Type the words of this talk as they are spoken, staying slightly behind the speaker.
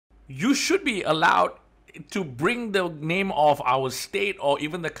you should be allowed to bring the name of our state or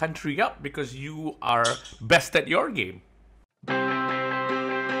even the country up because you are best at your game.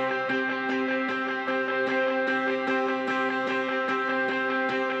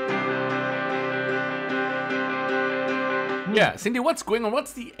 Yeah, Cindy, what's going on?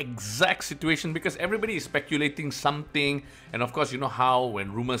 What's the exact situation? Because everybody is speculating something, and of course, you know how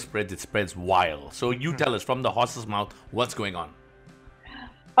when rumor spreads, it spreads wild. So you tell us from the horse's mouth what's going on.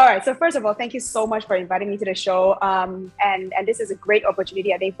 All right. So first of all, thank you so much for inviting me to the show. And this is a great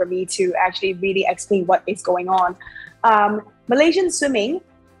opportunity, I think, for me to actually really explain what is going on. Malaysian swimming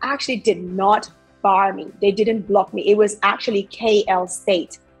actually did not bar me. They didn't block me. It was actually KL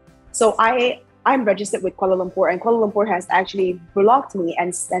State. So I'm registered with Kuala Lumpur, and Kuala Lumpur has actually blocked me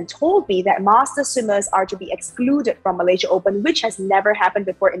and told me that master swimmers are to be excluded from Malaysia Open, which has never happened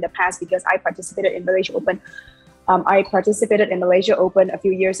before in the past because I participated in Malaysia Open. I participated in Malaysia Open a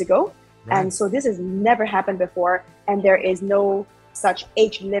few years ago. Right. And so this has never happened before, and there is no such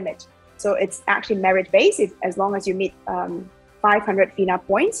age limit. So it's actually merit-based. As long as you meet 500 FINA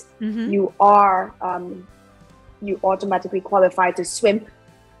points, you are you automatically qualify to swim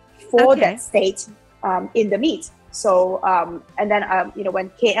for that state in the meet. So and then when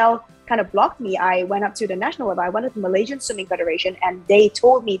KL kind of blocked me, I went up to the national level. I went to the Malaysian Swimming Federation, and they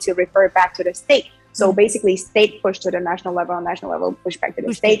told me to refer back to the state. So basically, state pushed to the national level, national level pushed back to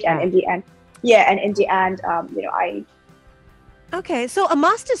the state, and in the end, I. Okay, so a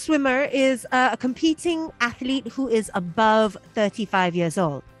master swimmer is a competing athlete who is above 35 years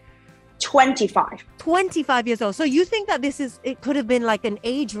old. 25. 25 years old. So you think that it could have been like an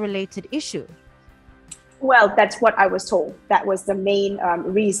age-related issue? Well, that's what I was told. That was the main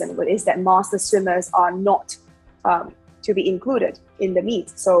reason, is that master swimmers are not to be included in the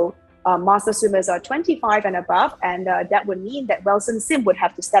meet. So master swimmers are 25 and above, and that would mean that Wilson Sim would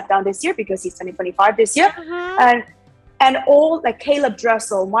have to step down this year because he's turning 25 this year. And all like Caleb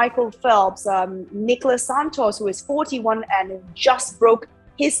Dressel, Michael Phelps, Nicholas Santos, who is 41 and just broke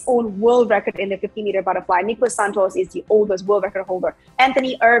his own world record in the 50-meter butterfly. Nicholas Santos is the oldest world record holder.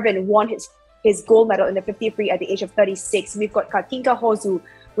 Anthony Irvin won his gold medal in the 50 free at the age of 36. We've got Katinka Hozu.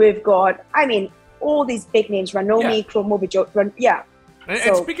 We've got, all these big names, Ranomi, Kromovic.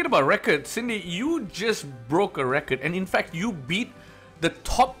 And speaking about records, Cindy, you just broke a record. And in fact, you beat the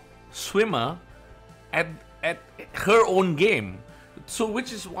top swimmer at her own game. So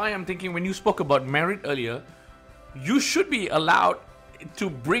which is why I'm thinking when you spoke about merit earlier, you should be allowed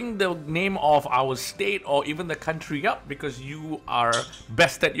to bring the name of our state or even the country up because you are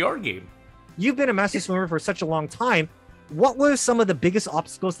best at your game. You've been a master swimmer for such a long time. What were some of the biggest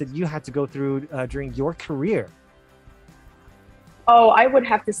obstacles that you had to go through during your career? Oh, I would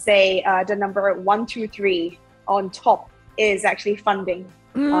have to say the number 1, 2, 3 on top is actually funding.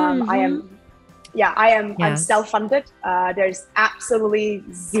 I'm self-funded. There's absolutely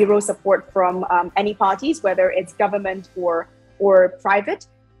zero support from any parties, whether it's government or private.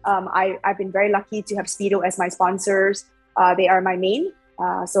 I've been very lucky to have Speedo as my sponsors. They are my main.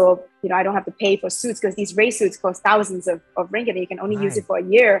 So I don't have to pay for suits because these race suits cost thousands of ringgit, and you can only use it for a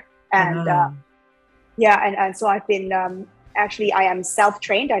year. And and so I've been I am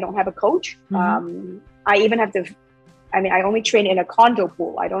self-trained. I don't have a coach. I even have to. I only train in a condo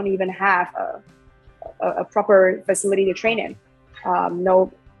pool. I don't even have a proper facility to train in.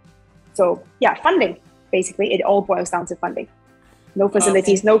 Funding. Basically, it all boils down to funding. No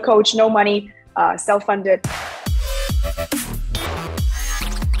facilities, no coach, no money, self-funded.